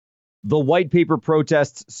The white paper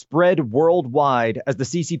protests spread worldwide as the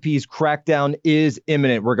CCP's crackdown is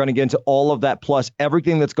imminent. We're going to get into all of that, plus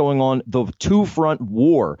everything that's going on, the two-front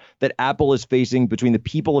war that Apple is facing between the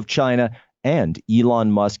people of China and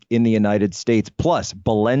Elon Musk in the United States, plus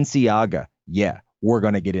Balenciaga. Yeah, we're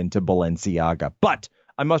going to get into Balenciaga. But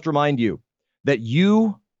I must remind you that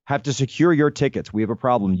you have to secure your tickets. We have a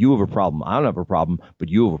problem. You have a problem. I don't have a problem, but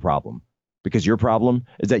you have a problem. Because your problem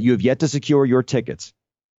is that you have yet to secure your tickets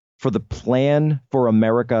for the Plan for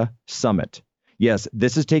America Summit. Yes,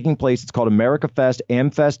 this is taking place. It's called America Fest,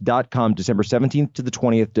 amfest.com, December 17th to the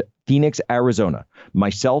 20th, Phoenix, Arizona.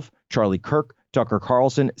 Myself, Charlie Kirk, Tucker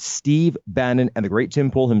Carlson, Steve Bannon, and the great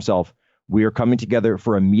Tim Pool himself, we are coming together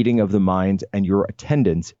for a meeting of the minds, and your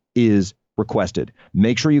attendance is requested.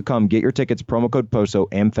 Make sure you come. Get your tickets. Promo code POSO,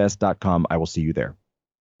 amfest.com. I will see you there.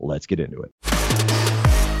 Let's get into it.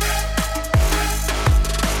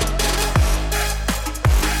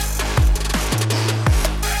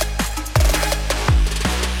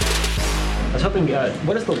 I was hoping,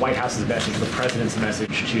 what is the White House's message, the president's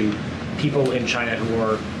message to people in China who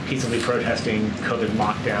are peacefully protesting COVID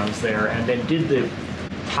lockdowns there? And then did the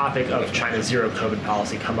topic of China's zero COVID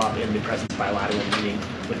policy come up in the president's bilateral meeting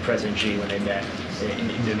with President Xi when they met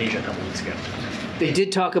in Indonesia a couple weeks ago? They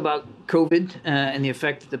did talk about COVID and the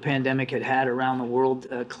effect that the pandemic had around the world.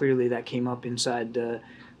 Clearly that came up inside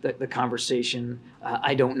the conversation.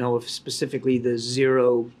 I don't know if specifically the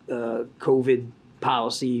zero COVID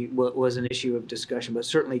policy was an issue of discussion, but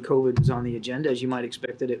certainly COVID was on the agenda, as you might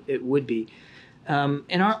expect that it would be.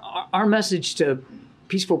 And our message to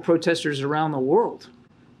peaceful protesters around the world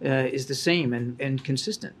is the same and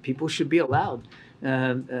consistent. People should be allowed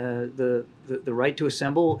the right to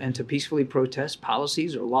assemble and to peacefully protest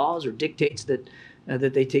policies or laws or dictates that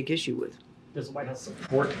they take issue with. Does the White House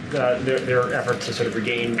support their effort to sort of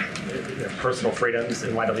regain personal freedoms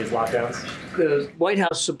in light of these lockdowns? The White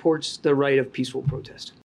House supports the right of peaceful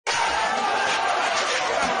protest.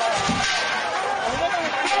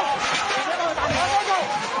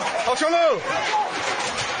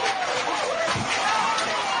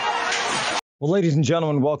 Well, ladies and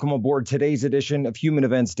gentlemen, welcome aboard today's edition of Human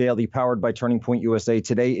Events Daily, powered by Turning Point USA.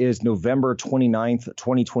 Today is November 29th,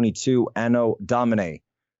 2022, Anno Domini.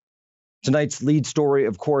 Tonight's lead story,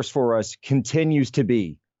 of course, for us continues to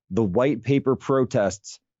be the white paper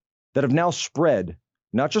protests that have now spread,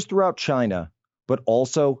 not just throughout China, but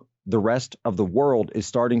also the rest of the world is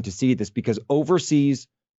starting to see this because overseas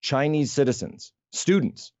Chinese citizens,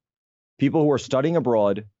 students, people who are studying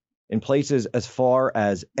abroad in places as far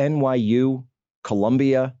as NYU,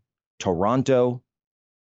 Columbia, Toronto,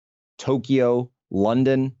 Tokyo,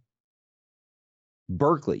 London,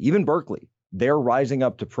 Berkeley, even Berkeley, they're rising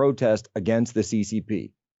up to protest against the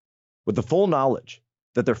CCP with the full knowledge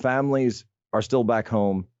that their families are still back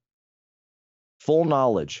home, full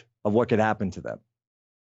knowledge of what could happen to them.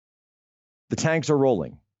 The tanks are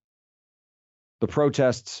rolling. The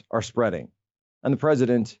protests are spreading, and the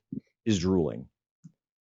president is drooling.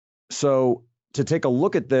 So to take a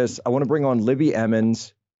look at this, I want to bring on Libby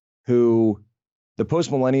Emmons, who, the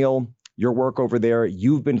Post-Millennial, your work over there,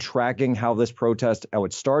 you've been tracking how this protest, how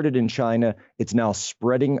it started in China. It's now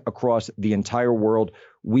spreading across the entire world.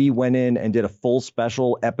 We went in and did a full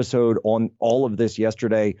special episode on all of this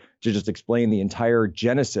yesterday to just explain the entire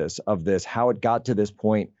genesis of this, how it got to this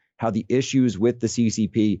point, how the issues with the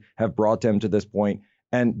CCP have brought them to this point.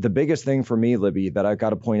 And the biggest thing for me, Libby, that I've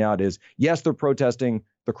got to point out is, yes, they're protesting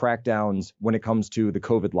the crackdowns when it comes to the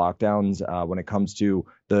COVID lockdowns, when it comes to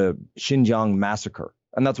the Xinjiang massacre.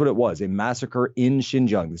 And that's what it was, a massacre in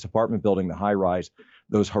Xinjiang, this apartment building, the high rise,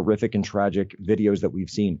 those horrific and tragic videos that we've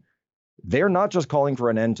seen. They're not just calling for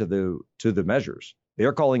an end to the measures.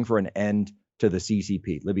 They're calling for an end to the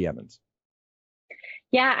CCP. Libby Emmons.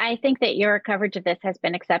 Yeah, I think that your coverage of this has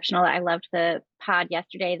been exceptional. I loved the pod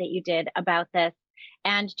yesterday that you did about this.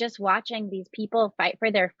 And just watching these people fight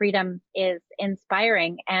for their freedom is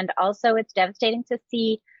inspiring. And also it's devastating to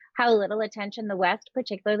see how little attention the West,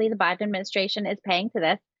 particularly the Biden administration, is paying to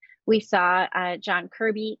this. We saw John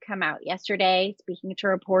Kirby come out yesterday speaking to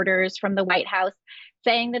reporters from the White House,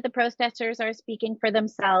 saying that the protesters are speaking for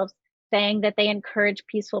themselves, saying that they encourage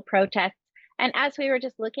peaceful protests. And as we were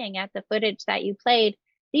just looking at the footage that you played,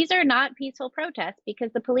 these are not peaceful protests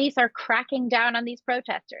because the police are cracking down on these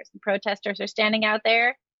protesters. The protesters are standing out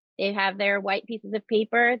there. They have their white pieces of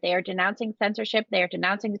paper. They are denouncing censorship. They are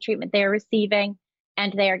denouncing the treatment they are receiving.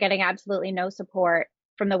 And they are getting absolutely no support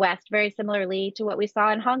from the West, very similarly to what we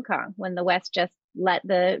saw in Hong Kong when the West just let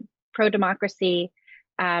the pro-democracy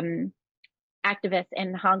activists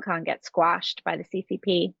in Hong Kong get squashed by the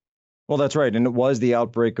CCP. Well, that's right. And it was the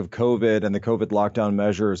outbreak of COVID and the COVID lockdown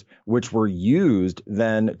measures, which were used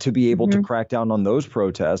then to be able to crack down on those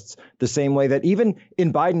protests, the same way that even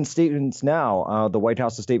in Biden's statements now, the White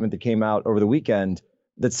House's statement that came out over the weekend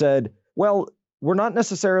that said, well, we're not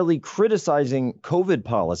necessarily criticizing COVID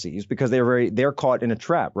policies because they're caught in a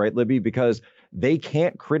trap, right, Libby? Because they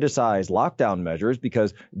can't criticize lockdown measures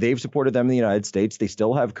because they've supported them in the United States. They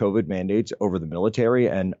still have COVID mandates over the military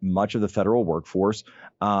and much of the federal workforce.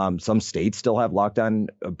 Some states still have lockdown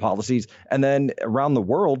policies. And then around the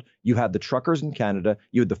world, you had the truckers in Canada,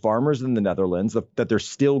 you had the farmers in the Netherlands that they're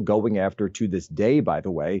still going after to this day, by the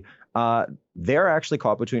way. They're actually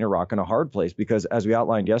caught between a rock and a hard place because, as we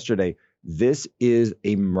outlined yesterday, this is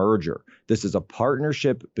a merger. This is a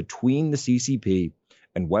partnership between the CCP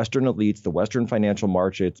and Western elites, the Western financial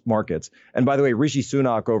markets. And by the way, Rishi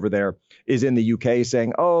Sunak over there is in the UK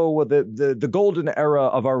saying, oh, well, the golden era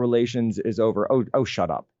of our relations is over. Oh,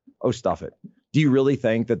 shut up. Oh, stuff it. Do you really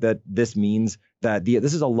think that this means that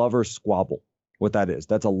this is a lover's squabble? What that is,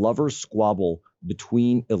 that's a lover's squabble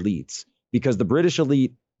between elites, because the British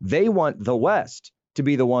elite, they want the West to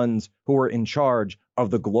be the ones who are in charge of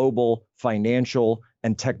the global financial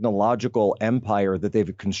and technological empire that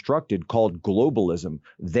they've constructed called globalism.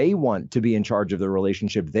 They want to be in charge of the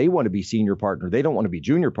relationship. They want to be senior partner. They don't want to be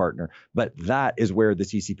junior partner. But that is where the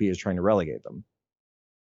CCP is trying to relegate them.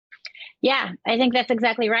 Yeah, I think that's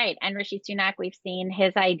exactly right. And Rishi Sunak, we've seen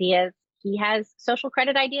his ideas. He has social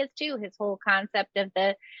credit ideas too. His whole concept of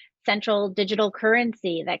the central digital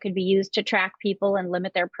currency that could be used to track people and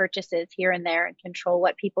limit their purchases here and there and control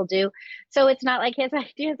what people do. So it's not like his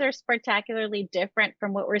ideas are spectacularly different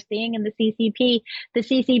from what we're seeing in the CCP. The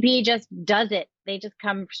CCP just does it. They just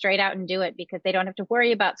come straight out and do it because they don't have to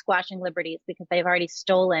worry about squashing liberties because they've already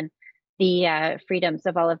stolen the freedoms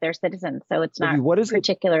of all of their citizens. So it's not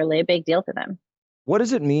particularly a big deal to them. What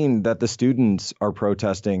does it mean that the students are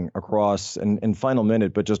protesting across, and final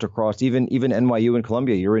minute, but just across even NYU and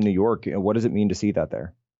Columbia? You're in New York. What does it mean to see that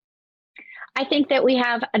there? I think that we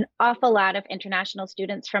have an awful lot of international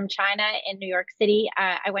students from China in New York City.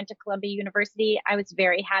 I went to Columbia University. I was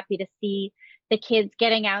very happy to see the kids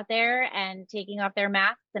getting out there and taking off their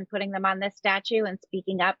masks and putting them on this statue and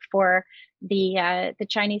speaking up for the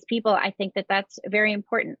Chinese people. I think that that's very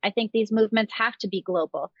important. I think these movements have to be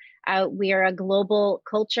global. We are a global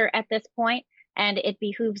culture at this point, and it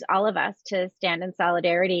behooves all of us to stand in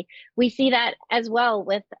solidarity. We see that as well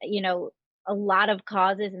with, a lot of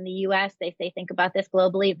causes in the US. They say, think about this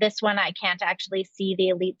globally. This one, I can't actually see the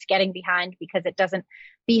elites getting behind because it doesn't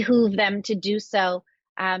behoove them to do so.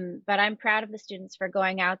 But I'm proud of the students for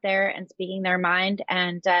going out there and speaking their mind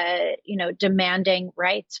and, demanding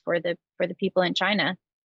rights for the people in China.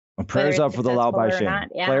 Well, prayers up for the Laobaixing.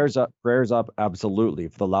 Yeah. Prayers up, absolutely,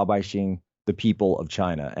 for the Laobaixing, the people of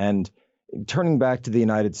China. And turning back to the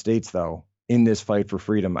United States, though, in this fight for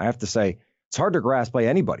freedom, I have to say, it's hard to grasp why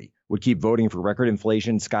anybody would keep voting for record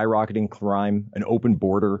inflation, skyrocketing crime, an open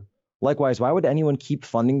border. Likewise, why would anyone keep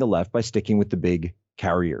funding the left by sticking with the big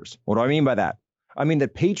carriers? What do I mean by that? I mean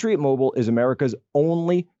that Patriot Mobile is America's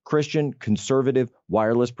only Christian conservative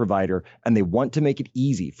wireless provider, and they want to make it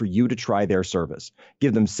easy for you to try their service.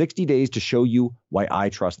 Give them 60 days to show you why I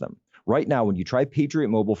trust them. Right now, when you try Patriot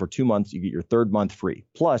Mobile for 2 months, you get your third month free,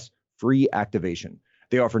 plus free activation.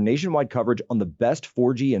 They offer nationwide coverage on the best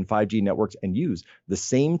 4G and 5G networks and use the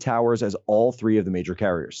same towers as all three of the major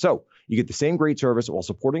carriers. So you get the same great service while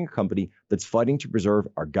supporting a company that's fighting to preserve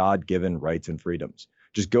our God-given rights and freedoms.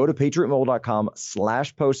 Just go to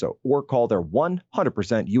patriotmobile.com/POSO or call their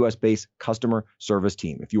 100% US-based customer service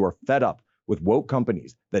team. If you are fed up with woke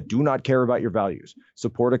companies that do not care about your values,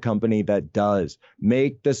 support a company that does.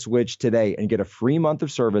 Make the switch today and get a free month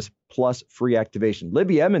of service plus free activation.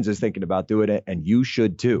 Libby Emmons is thinking about doing it, and you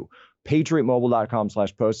should too.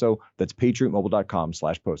 patriotmobile.com/POSO. That's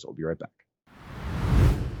patriotmobile.com/POSO. We'll be right back.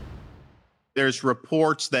 There's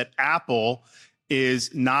reports that Apple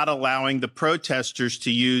is not allowing the protesters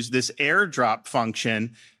to use this AirDrop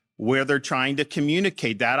function where they're trying to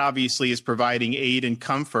communicate. That obviously is providing aid and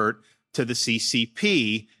comfort to the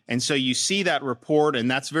CCP. And so you see that report,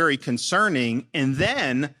 and that's very concerning. And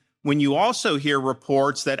then when you also hear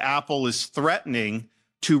reports that Apple is threatening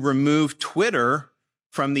to remove Twitter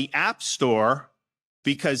from the App Store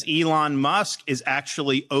because Elon Musk is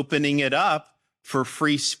actually opening it up for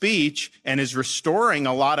free speech and is restoring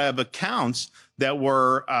a lot of accounts that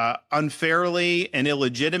were unfairly and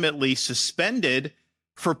illegitimately suspended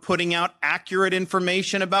for putting out accurate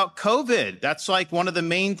information about COVID. That's like one of the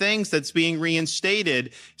main things that's being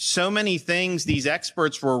reinstated. So many things these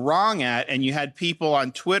experts were wrong at, and you had people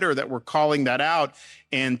on Twitter that were calling that out.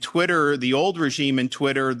 And Twitter, the old regime in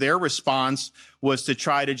Twitter, their response was to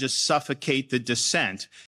try to just suffocate the dissent.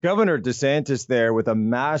 Governor DeSantis there with a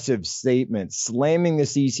massive statement slamming the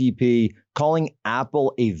CCP, calling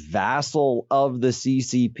Apple a vassal of the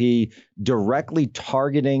CCP, directly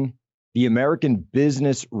targeting the American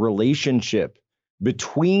business relationship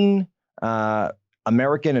between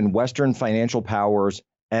American and Western financial powers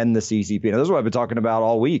and the CCP. Now, this is what I've been talking about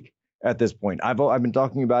all week at this point. I've been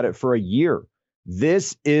talking about it for a year.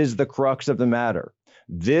 This is the crux of the matter.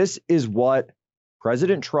 This is what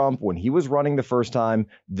President Trump, when he was running the first time,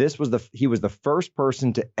 he was the first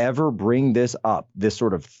person to ever bring this up, this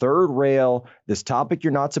sort of third rail, this topic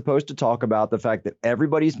you're not supposed to talk about, the fact that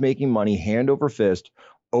everybody's making money hand over fist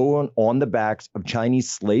on the backs of Chinese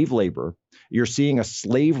slave labor. You're seeing a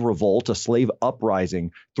slave revolt, a slave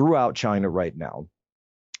uprising throughout China right now.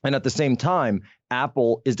 And at the same time,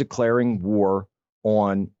 Apple is declaring war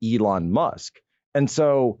on Elon Musk. And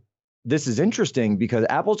so this is interesting because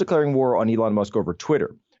Apple's declaring war on Elon Musk over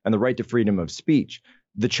Twitter and the right to freedom of speech.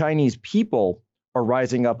 The Chinese people are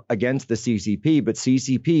rising up against the CCP, but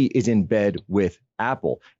CCP is in bed with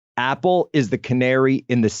Apple. Apple is the canary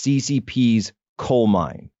in the CCP's coal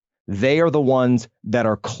mine. They are the ones that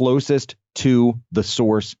are closest to the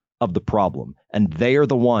source of the problem, and they are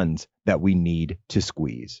the ones that we need to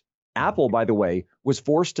squeeze. Apple, by the way, was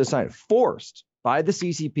forced by the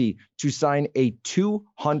CCP to sign a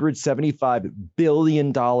 $275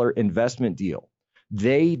 billion investment deal.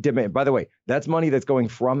 They demand, by the way, that's money that's going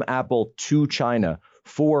from Apple to China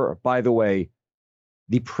for, by the way,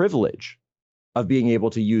 the privilege of being able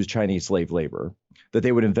to use Chinese slave labor, that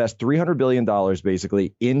they would invest $300 billion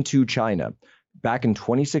basically into China. Back in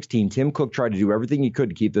 2016, Tim Cook tried to do everything he could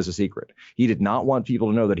to keep this a secret. He did not want people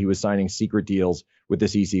to know that he was signing secret deals with the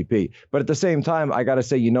CCP. But at the same time, I got to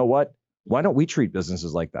say, you know what? Why don't we treat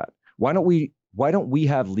businesses like that? Why don't we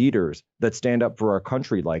have leaders that stand up for our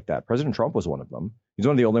country like that? President Trump was one of them. He's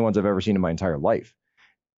one of the only ones I've ever seen in my entire life.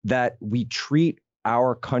 That we treat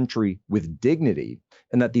our country with dignity,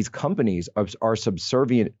 and that these companies are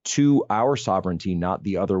subservient to our sovereignty, not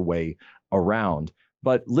the other way around.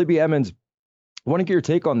 But Libby Emmons, I want to get your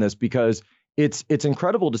take on this because it's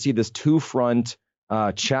incredible to see this two-front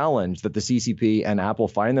challenge that the CCP and Apple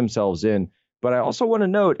find themselves in. But I also want to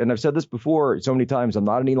note, and I've said this before so many times, I'm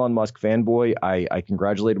not an Elon Musk fanboy. I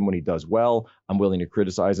congratulate him when he does well. I'm willing to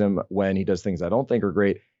criticize him when he does things I don't think are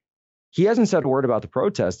great. He hasn't said a word about the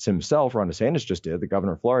protests himself. Ron DeSantis just did, the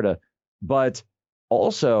governor of Florida. But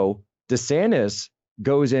also, DeSantis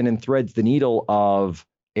goes in and threads the needle of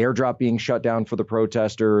airdrop being shut down for the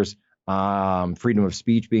protesters, freedom of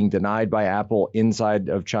speech being denied by Apple inside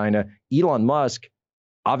of China. Elon Musk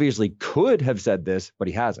obviously could have said this, but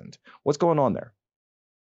he hasn't. What's going on there?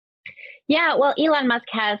 Yeah, well, Elon Musk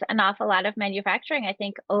has an awful lot of manufacturing, I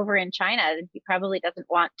think, over in China. He probably doesn't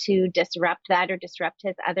want to disrupt that or disrupt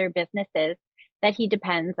his other businesses that he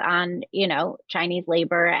depends on, Chinese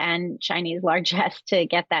labor and Chinese largesse to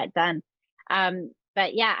get that done.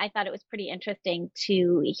 But yeah, I thought it was pretty interesting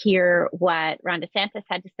to hear what Ron DeSantis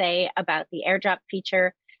had to say about the airdrop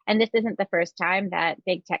feature. And this isn't the first time that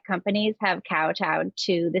big tech companies have kowtowed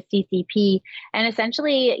to the CCP and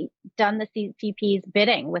essentially done the CCP's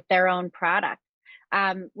bidding with their own product.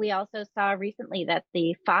 We also saw recently that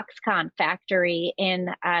the Foxconn factory in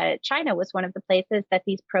China was one of the places that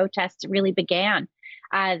these protests really began.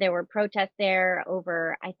 There were protests there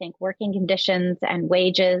over, I think, working conditions and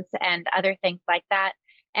wages and other things like that.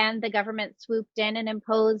 And the government swooped in and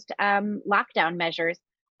imposed lockdown measures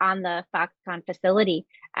on the Foxconn facility,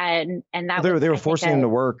 and that they were forcing them to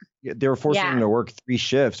work. They were forcing them to work 3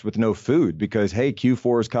 shifts with no food because, hey,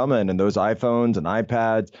 Q4 is coming, and those iPhones and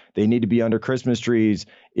iPads, they need to be under Christmas trees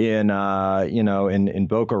in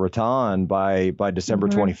Boca Raton by December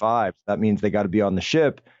 25. That means they got to be on the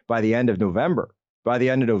ship by the end of November. By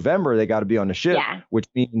the end of November, they got to be on the ship, which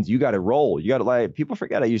means you got to roll. You got to people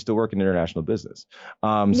forget I used to work in international business.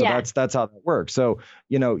 That's how that works. So,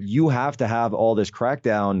 you have to have all this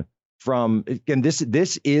crackdown from, and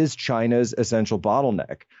this is China's essential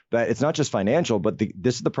bottleneck. But it's not just financial, but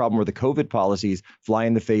this is the problem where the COVID policies fly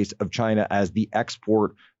in the face of China as the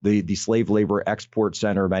slave labor export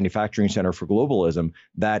center, manufacturing center for globalism,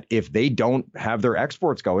 that if they don't have their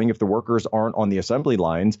exports going, if the workers aren't on the assembly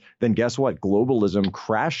lines, then guess what? Globalism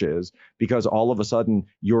crashes because all of a sudden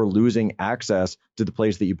you're losing access to the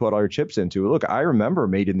place that you put all your chips into. Look, I remember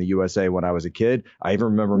Made in the USA when I was a kid. I even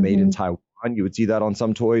remember Made in Taiwan on. You would see that on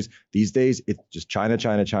some toys. These days, it's just China,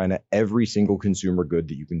 China, China, every single consumer good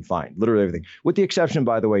that you can find, literally everything, with the exception,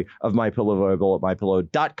 by the way, of MyPillow available at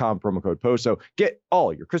MyPillow.com, promo code POSO. Get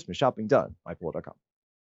all your Christmas shopping done, MyPillow.com.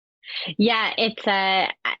 Yeah, it's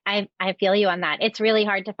I feel you on that. It's really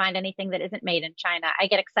hard to find anything that isn't made in China. I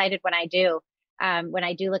get excited when I do. When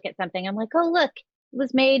I do look at something, I'm like, oh, look, it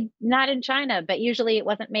was made not in China, but usually it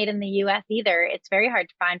wasn't made in the US either. It's very hard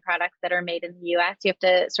to find products that are made in the US. You have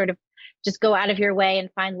to sort of just go out of your way and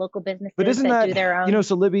find local businesses But isn't that do their own,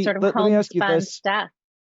 so Libby, sort of let me ask you this. Stuff.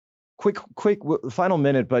 Quick, final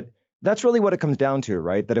minute, but that's really what it comes down to,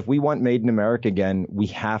 right? That if we want made in America again, we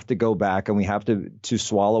have to go back and we have to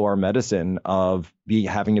swallow our medicine of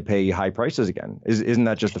having to pay high prices again. Isn't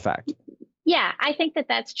that just a fact? Yeah, I think that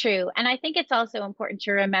that's true. And I think it's also important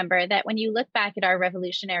to remember that when you look back at our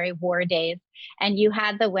Revolutionary War days and you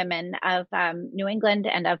had the women of New England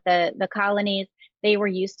and of the colonies, they were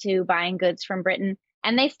used to buying goods from Britain,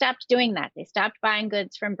 and they stopped doing that. They stopped buying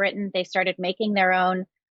goods from Britain. They started making their own.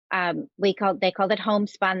 They called it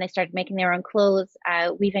homespun. They started making their own clothes,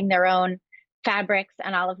 weaving their own fabrics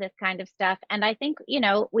and all of this kind of stuff. And I think,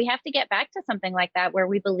 we have to get back to something like that where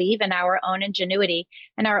we believe in our own ingenuity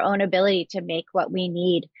and our own ability to make what we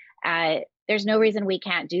need. There's no reason we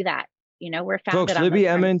can't do that. We're founded on Libby those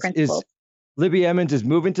Emmons principles. Libby Emmons is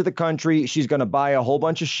moving to the country. She's going to buy a whole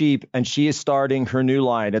bunch of sheep, and she is starting her new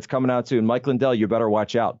line. It's coming out soon. Mike Lindell, you better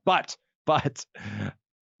watch out. But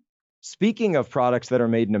speaking of products that are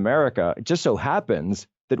made in America, it just so happens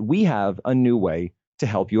that we have a new way to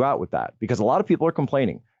help you out with that, because a lot of people are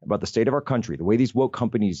complaining about the state of our country, the way these woke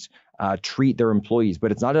companies treat their employees.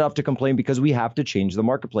 But it's not enough to complain, because we have to change the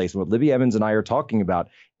marketplace. And what Libby Emmons and I are talking about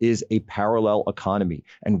is a parallel economy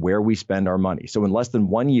and where we spend our money. So in less than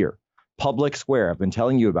 1 year, Public Square, I've been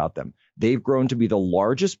telling you about them. They've grown to be the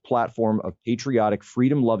largest platform of patriotic,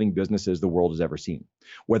 freedom-loving businesses the world has ever seen.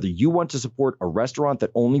 Whether you want to support a restaurant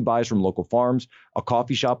that only buys from local farms, a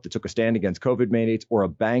coffee shop that took a stand against COVID mandates, or a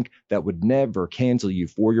bank that would never cancel you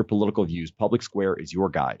for your political views, Public Square is your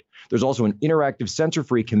guide. There's also an interactive,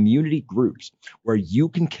 censor-free community groups where you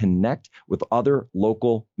can connect with other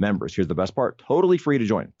local members. Here's the best part, totally free to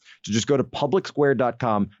join. So just go to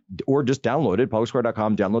publicsquare.com or just download it,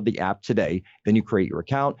 publicsquare.com, download the app today. Then you create your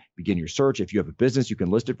account, begin your search. If you have a business, you can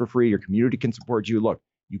list it for free. Your community can support you. Look,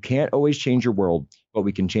 you can't always change your world, but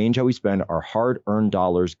we can change how we spend our hard-earned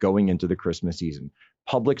dollars going into the Christmas season.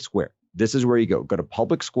 Public Square. This is where you go. Go to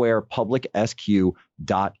Public Square, publicsq.com.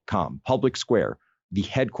 Public Square, the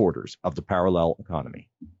headquarters of the parallel economy.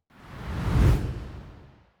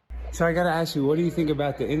 So I got to ask you, what do you think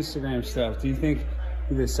about the Instagram stuff? Do you think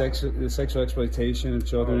the sexual exploitation of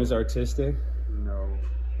children is artistic? No.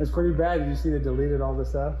 That's pretty bad. Did you see they deleted all the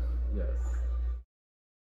stuff? Yes.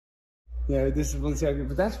 Yeah, this is Balenciaga,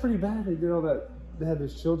 but that's pretty bad. They did all that. They had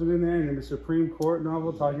those children in there, and then the Supreme Court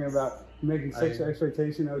novel talking about making sexual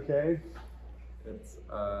exploitation okay. It's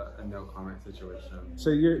a no comment situation.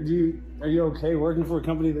 So are you okay working for a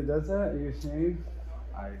company that does that? Are you ashamed?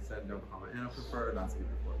 I said no comment, and I prefer not to be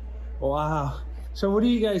recorded. Wow. So what do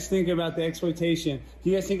you guys think about the exploitation? Do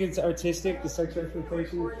you guys think it's artistic, the sexual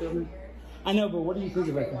exploitation of children? I know, but what do you think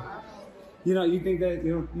about that? You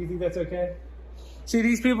think that's okay? See,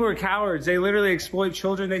 these people are cowards. They literally exploit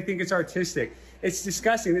children. They think it's artistic. It's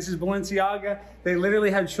disgusting. This is Balenciaga. They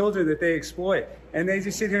literally have children that they exploit. And they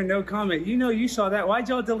just sit here and no comment. You saw that. Why'd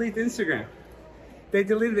y'all delete the Instagram? They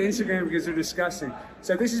deleted the Instagram because they're disgusting.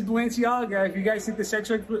 So this is Balenciaga. If you guys think the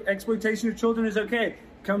sexual exploitation of children is okay,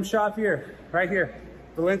 come shop here. Right here.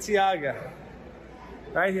 Balenciaga.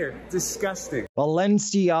 Right here. Disgusting.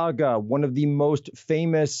 Balenciaga, one of the most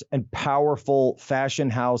famous and powerful fashion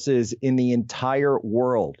houses in the entire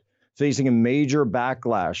world, facing a major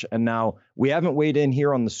backlash. And now we haven't weighed in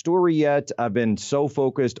here on the story yet. I've been so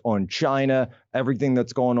focused on China, everything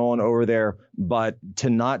that's going on over there. But to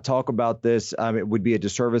not talk about this, it would be a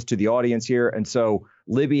disservice to the audience here. And so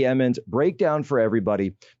Libby Emmons, breakdown for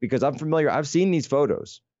everybody, because I'm familiar. I've seen these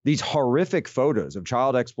photos. These horrific photos of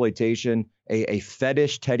child exploitation, a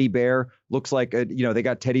fetish teddy bear looks like, they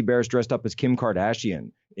got teddy bears dressed up as Kim Kardashian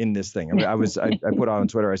in this thing. I put on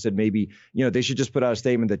Twitter, I said, maybe, they should just put out a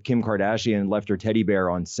statement that Kim Kardashian left her teddy bear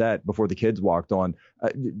on set before the kids walked on.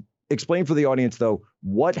 Explain for the audience, though,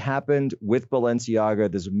 what happened with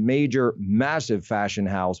Balenciaga, this major, massive fashion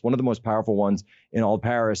house, one of the most powerful ones in all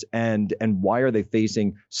Paris, and why are they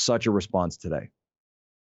facing such a response today?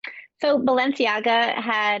 So Balenciaga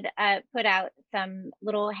had put out some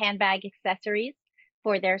little handbag accessories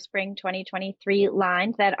for their spring 2023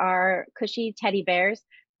 line that are cushy teddy bears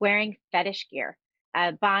wearing fetish gear,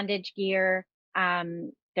 bondage gear,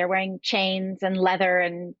 they're wearing chains and leather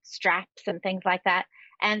and straps and things like that.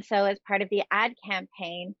 And so as part of the ad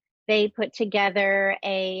campaign, they put together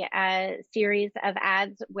a series of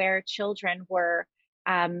ads where children were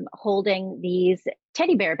holding these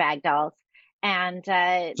teddy bear bag dolls. And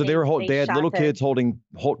so they had little kids holding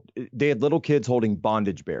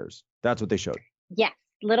bondage bears. That's what they showed. Yes,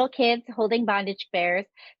 little kids holding bondage bears.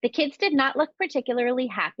 The kids did not look particularly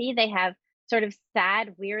happy. They have sort of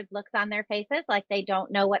sad, weird looks on their faces, like they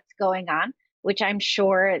don't know what's going on, which I'm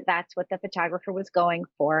sure that's what the photographer was going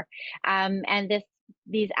for. And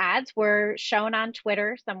these ads were shown on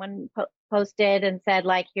Twitter. Someone posted and said,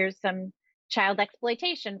 like, here's some child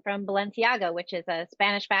exploitation from Balenciaga, which is a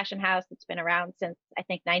Spanish fashion house that's been around since, I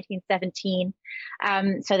think, 1917.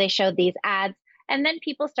 So they showed these ads. And then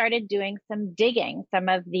people started doing some digging. Some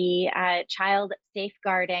of the child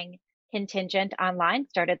safeguarding contingent online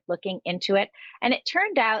started looking into it. And it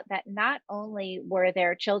turned out that not only were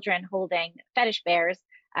there children holding fetish bears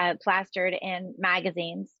plastered in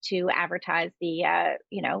magazines to advertise the,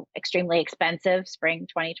 extremely expensive spring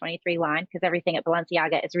 2023 line, because everything at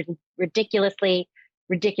Balenciaga is ridiculously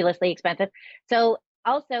expensive. So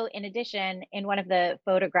also, in addition, in one of the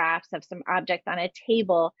photographs of some objects on a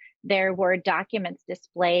table, there were documents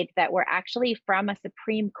displayed that were actually from a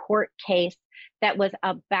Supreme Court case that was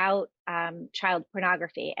about child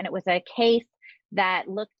pornography. And it was a case that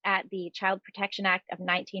looked at the Child Protection Act of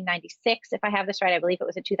 1996. If I have this right, I believe it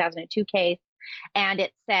was a 2002 case. And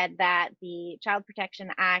it said that the Child Protection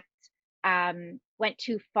Act went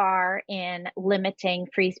too far in limiting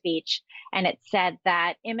free speech. And it said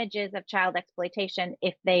that images of child exploitation,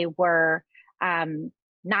 if they were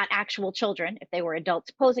not actual children, if they were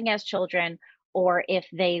adults posing as children, or if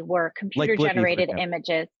they were computer generated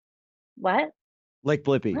images. What? Like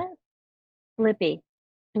Blippi. What? Blippi.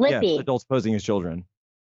 Yes, adults posing as children.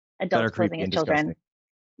 Adults posing as children.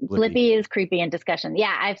 Blippi is creepy in discussion.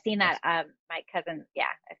 Yeah, I've seen that. My cousin,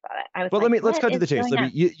 I saw that. Let's cut to the chase.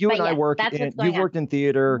 Libby, you and I you've worked in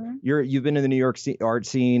theater. Mm-hmm. You've been in the New York art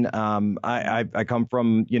scene. I come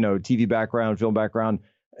from, TV background, film background.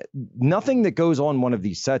 Nothing that goes on one of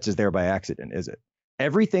these sets is there by accident, is it?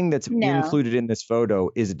 Everything that's included in this photo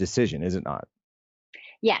is a decision, is it not?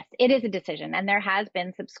 Yes, it is a decision. And there has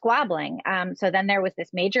been some squabbling. So then there was this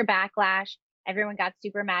major backlash. Everyone got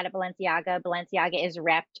super mad at Balenciaga. Balenciaga is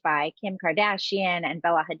repped by Kim Kardashian and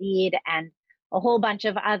Bella Hadid and a whole bunch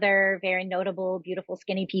of other very notable, beautiful,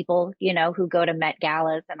 skinny people, who go to Met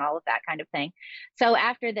Galas and all of that kind of thing. So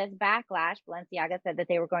after this backlash, Balenciaga said that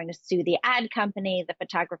they were going to sue the ad company. The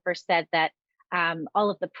photographer said that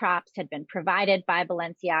all of the props had been provided by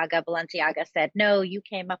Balenciaga. Balenciaga said, no, you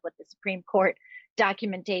came up with the Supreme Court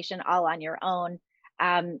documentation all on your own.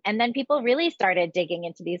 And then people really started digging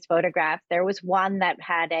into these photographs. There was one that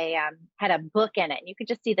had a book in it. You could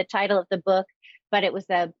just see the title of the book, but it was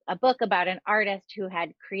a book about an artist who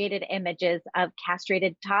had created images of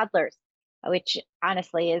castrated toddlers, which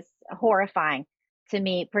honestly is horrifying to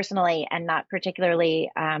me personally, and not particularly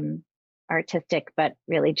artistic, but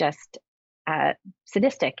really just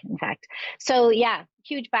sadistic, in fact. So yeah,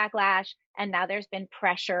 huge backlash. And now there's been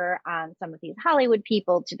pressure on some of these Hollywood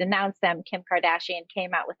people to denounce them. Kim Kardashian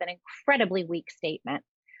came out with an incredibly weak statement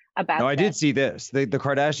about I did see this. The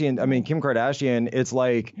Kardashian, Kim Kardashian, it's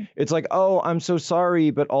like, oh, I'm so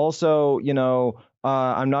sorry, but also,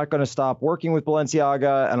 I'm not going to stop working with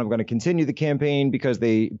Balenciaga, and I'm going to continue the campaign because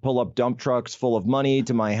they pull up dump trucks full of money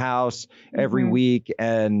to my house every week.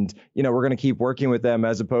 And, we're going to keep working with them,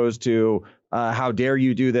 as opposed to, how dare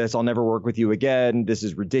you do this? I'll never work with you again. This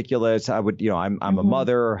is ridiculous. I would, I'm a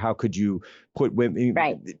mother. How could you put women?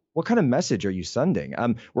 Right. What kind of message are you sending?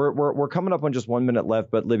 We're coming up on just 1 minute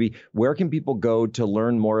left, but Libby, where can people go to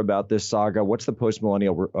learn more about this saga? What's the Post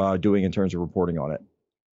Millennial doing in terms of reporting on it?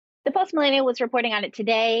 The Post Millennial was reporting on it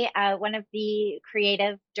today. One of the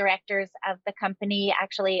creative directors of the company,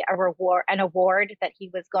 actually an award that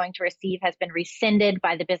he was going to receive has been rescinded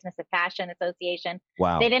by the Business of Fashion Association.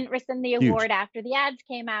 Wow. They didn't rescind the award after the ads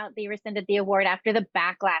came out. They rescinded the award after the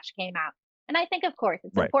backlash came out. And I think, of course,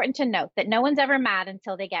 it's important to note that no one's ever mad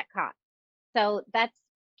until they get caught. So that's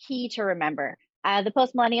key to remember. The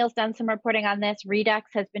Post Millennial's done some reporting on this.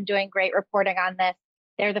 Redux has been doing great reporting on this.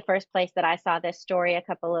 They're the first place that I saw this story a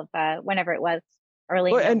couple of whenever it was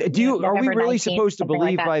early. Well, and are we really supposed to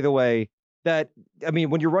believe, by the way, that,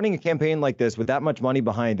 when you're running a campaign like this with that much money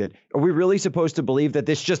behind it, are we really supposed to believe that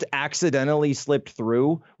this just accidentally slipped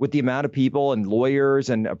through with the amount of people and lawyers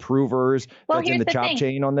and approvers that's in the chop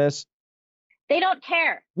chain on this? They don't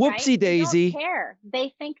care. Whoopsie daisy. They don't care.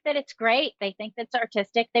 They think that it's great. They think that's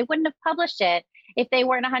artistic. They wouldn't have published it if they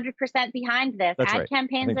weren't 100% behind this. Ad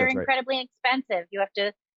campaigns are incredibly expensive. You have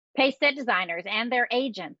to pay set designers and their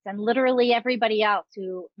agents and literally everybody else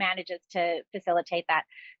who manages to facilitate that.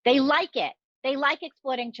 They like it. They like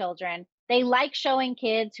exploiting children. They like showing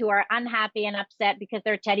kids who are unhappy and upset because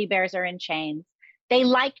their teddy bears are in chains. They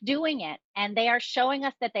like doing it, and they are showing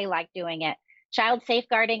us that they like doing it. Child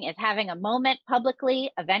safeguarding is having a moment publicly.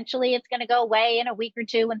 Eventually, it's going to go away in a week or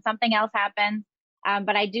two when something else happens.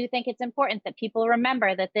 But I do think it's important that people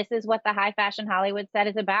remember that this is what the high fashion Hollywood set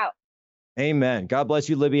is about. Amen. God bless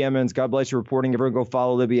you, Libby Emmons. God bless you reporting. Everyone go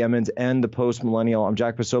follow Libby Emmons and the Post Millennial. I'm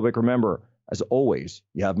Jack Posobiec. Remember, as always,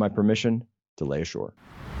 you have my permission to lay ashore.